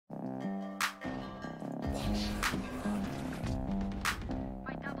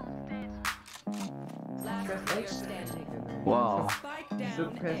press X. Wow.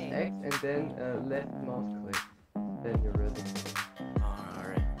 So press X and then left mouse click. Then you're ready.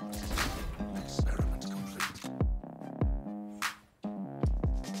 Alright. Experiment complete.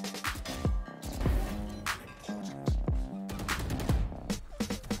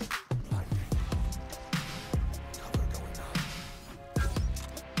 Cover going out.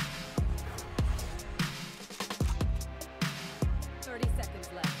 30 seconds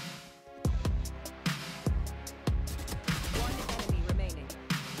left. One enemy remaining.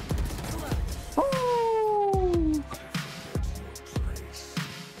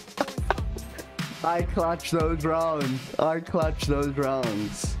 I clutch those rounds. I clutch those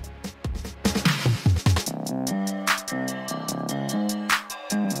rounds.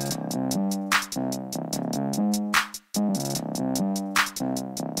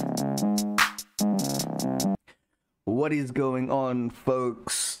 What is going on,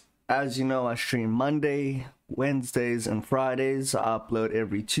 folks? As you know, I stream Monday, Wednesdays, and Fridays. I upload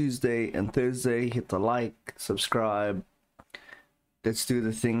every Tuesday and Thursday. Hit the like, subscribe. Let's do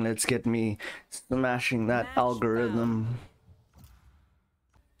the thing. Let's get me smashing that algorithm.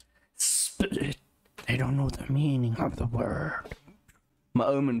 Spit. They don't know the meaning of the word. My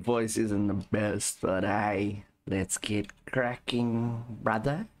Omen voice isn't the best, but hey, let's get cracking,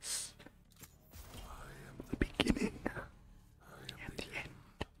 brothers. The beginning and the end.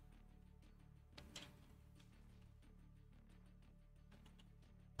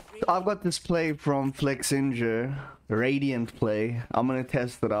 I've got this play from Flexinja'ring, Radiant play. I'm gonna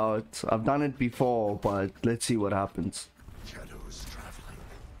test it out. I've done it before, but let's see what happens. Shadows traveling.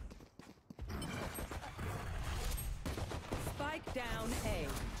 Spike down A. Enemy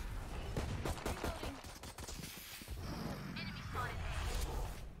spotted.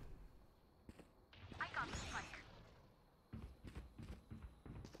 I got the spike.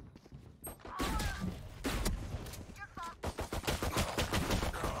 Your fault.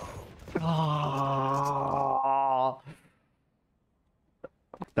 Ah,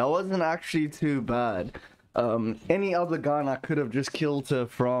 that wasn't actually too bad. Any other gun I could have just killed her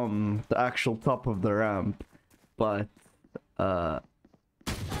from the actual top of the ramp, but that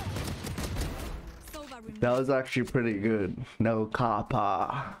was actually pretty good. No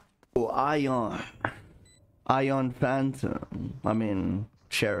kappa. Oh, Ion Phantom. I mean,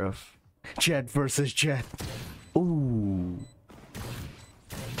 Sheriff. Jett versus Jett. Ooh.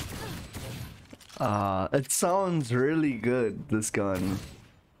 It sounds really good, this gun.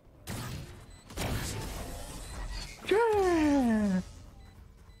 Yeah.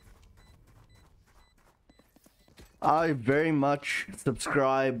 I very much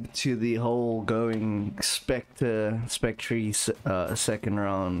subscribe to the whole going Spectre second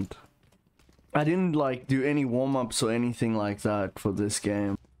round. I didn't like do any warm-ups or anything like that for this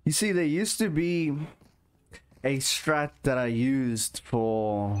game. You see, there used to be a strat that I used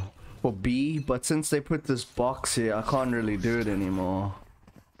for B, but since they put this box here, I can't really do it anymore.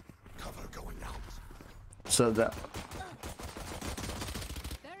 Cover going out. So that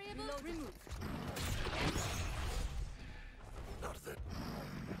Variable removed. Not that.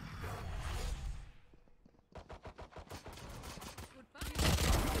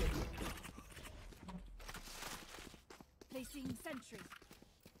 Placing sentry.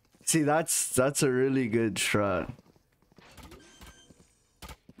 see, that's a really good strat.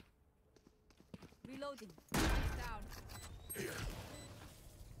 Reloading. Down. Here.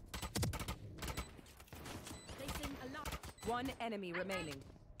 Placing alarm. One enemy remaining.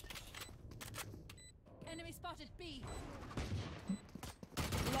 Enemy spotted B.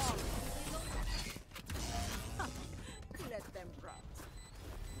 Long. Let them rot.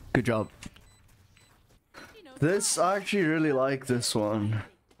 Good job. This, I actually really like this one.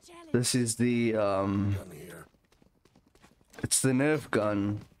 This is the Gun here. it's the Nerf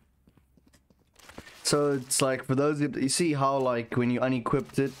gun. So it's like, for those of you see how like when you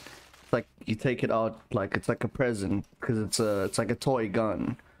unequipped it, it's like you take it out like it's like a present, because it's like a toy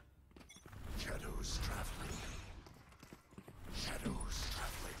gun. Shadows traveling. Shadows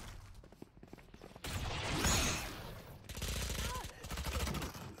traveling.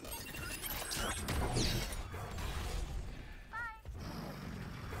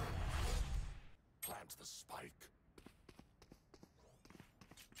 Plant the spike.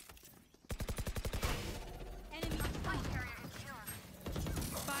 Enemy spike carrier secure.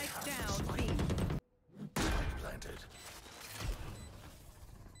 Spike down B. Spike planted.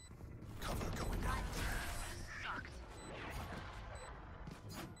 Cover going out. Sucked.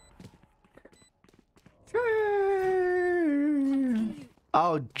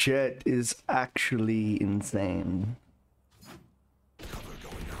 Our Jett is actually insane. Cover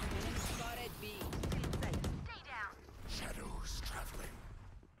going out. Spotted B.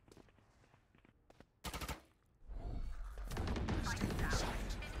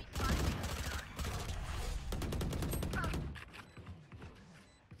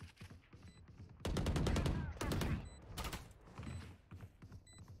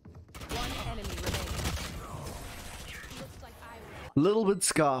 Little bit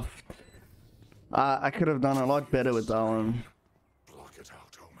scuffed. I could have done a lot better with that one. Block it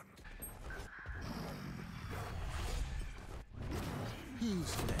out, Omen.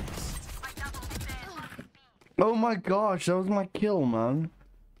 Who's next? Oh my gosh, that was my kill, man.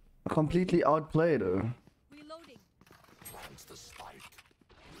 I completely outplayed her. Reloading. Plant the spike.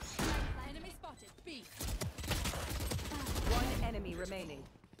 Enemy spotted. B. One enemy remaining.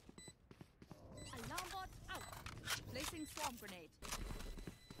 Alarm bot out. Placing swarm grenade.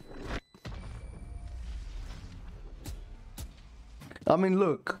 I mean,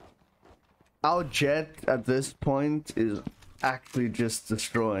 look. Our Jett at this point is actually just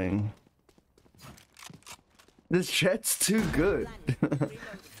destroying. This Jett's too good.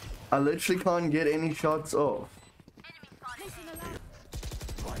 I literally can't get any shots off. Placing alarm.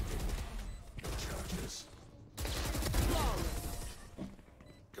 Blinding. No charges.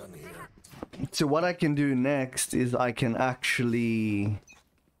 Gun here. So what I can do next is I can actually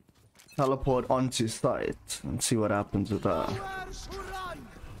teleport onto site and see what happens with that.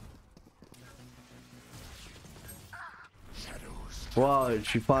 Shadows. Wow,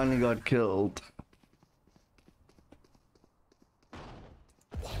 she finally got killed.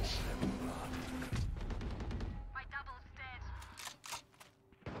 My double's dead.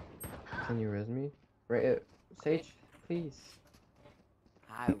 Can you res me? Right, Sage, please.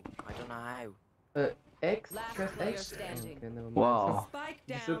 How? I don't know how. X, Last press player X. standing. Okay, never mind. Wow. Spike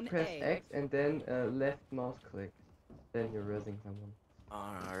You down should press A. X and then left mouse click. Then you're resing someone.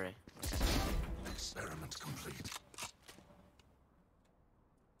 Oh, alright. Experiment complete.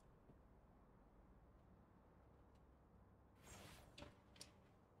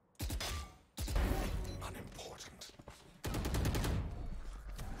 Unimportant.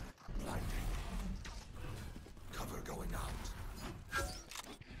 Blinding. Cover going out.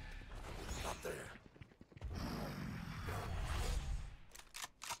 Not there.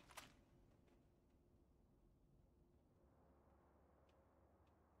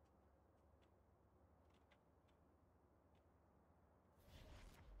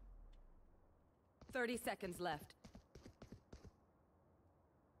 Thirty seconds left.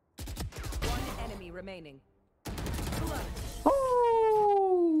 One enemy remaining.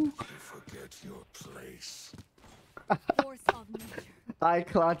 Oh! You forget your place. Force of nature. I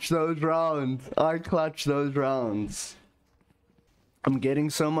clutch those rounds. I clutch those rounds. I'm getting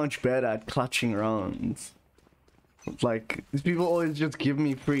so much better at clutching rounds. Like, these people always just give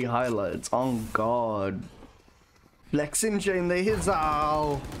me free highlights. Oh god. Flexinja'ring the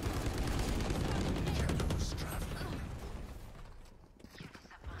hizzow. Shadows traveling.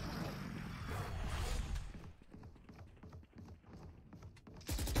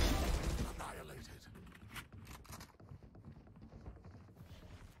 Annihilated.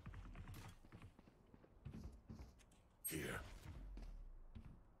 Here.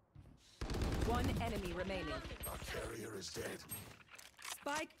 One enemy remaining. Our carrier is dead.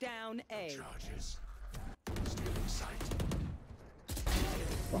 Spike down A. Charges. Stealing sight.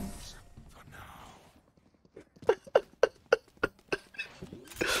 For now.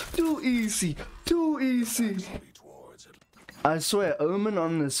 Too easy. Too easy. Be towards it. I swear, Omen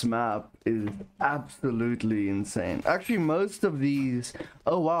on this map is absolutely insane. Actually, most of these...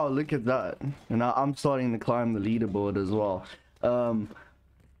 Oh wow, look at that. And I'm starting to climb the leaderboard as well.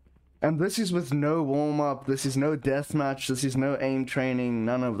 And this is with no warm-up, this is no deathmatch, this is no aim training,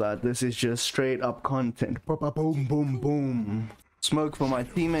 none of that. This is just straight up content. Boom, boom, boom. Smoke for my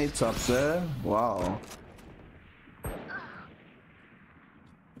teammates up there. Wow.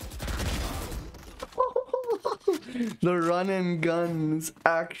 The run and gun is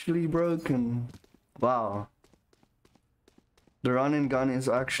actually broken. Wow. The run and gun is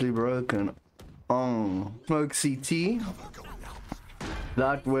actually broken. Oh. Smoke CT.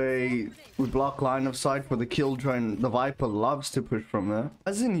 That way we block line of sight for the kill drone. The Viper loves to push from there.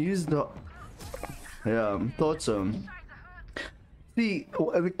 Hasn't used the... Yeah, thought so. See,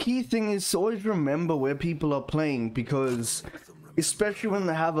 the key thing is to always remember where people are playing, because especially when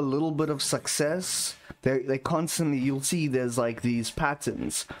they have a little bit of success, they constantly, you'll see there's like these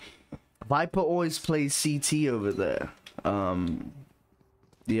patterns. Viper always plays CT over there.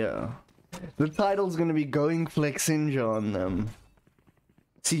 Yeah. The title's gonna be going Flexinja on them.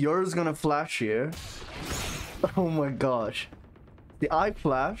 See, yours gonna flash here. Oh my gosh. The I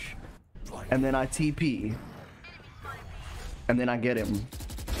flash, and then I TP. And then I get him.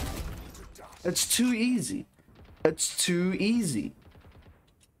 It's too easy. It's too easy.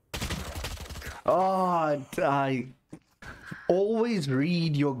 Oh, I always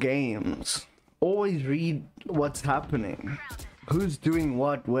read your games. Always read what's happening. Who's doing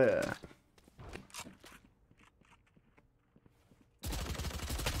what where.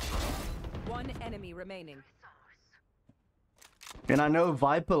 One enemy remaining. And I know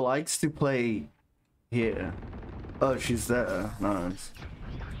Viper likes to play here. Oh, she's there. Nice.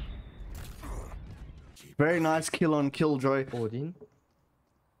 Very nice kill on Killjoy. Odin.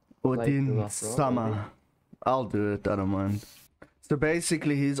 Odin last round, Summer. I'll do it, I don't mind. So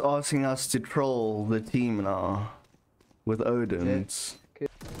basically he's asking us to troll the team now. With Odin's.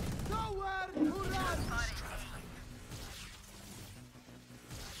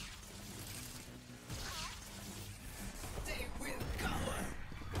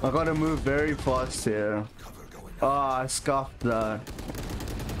 I gotta move very fast here. Ah, I scuffed that.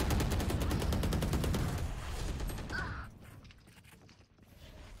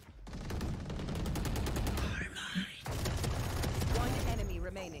 One enemy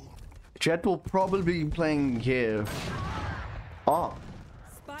remaining. Jett will probably be playing here. Oh.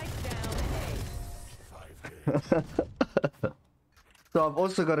 Spike down So I've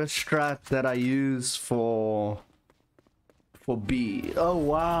also got a strat that I use for B. Oh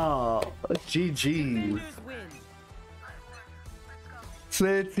wow. A. GG. Defenders win.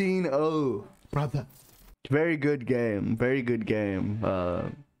 13-0. Brother. Very good game. Very good game.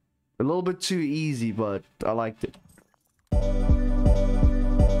 A little bit too easy, but I liked it.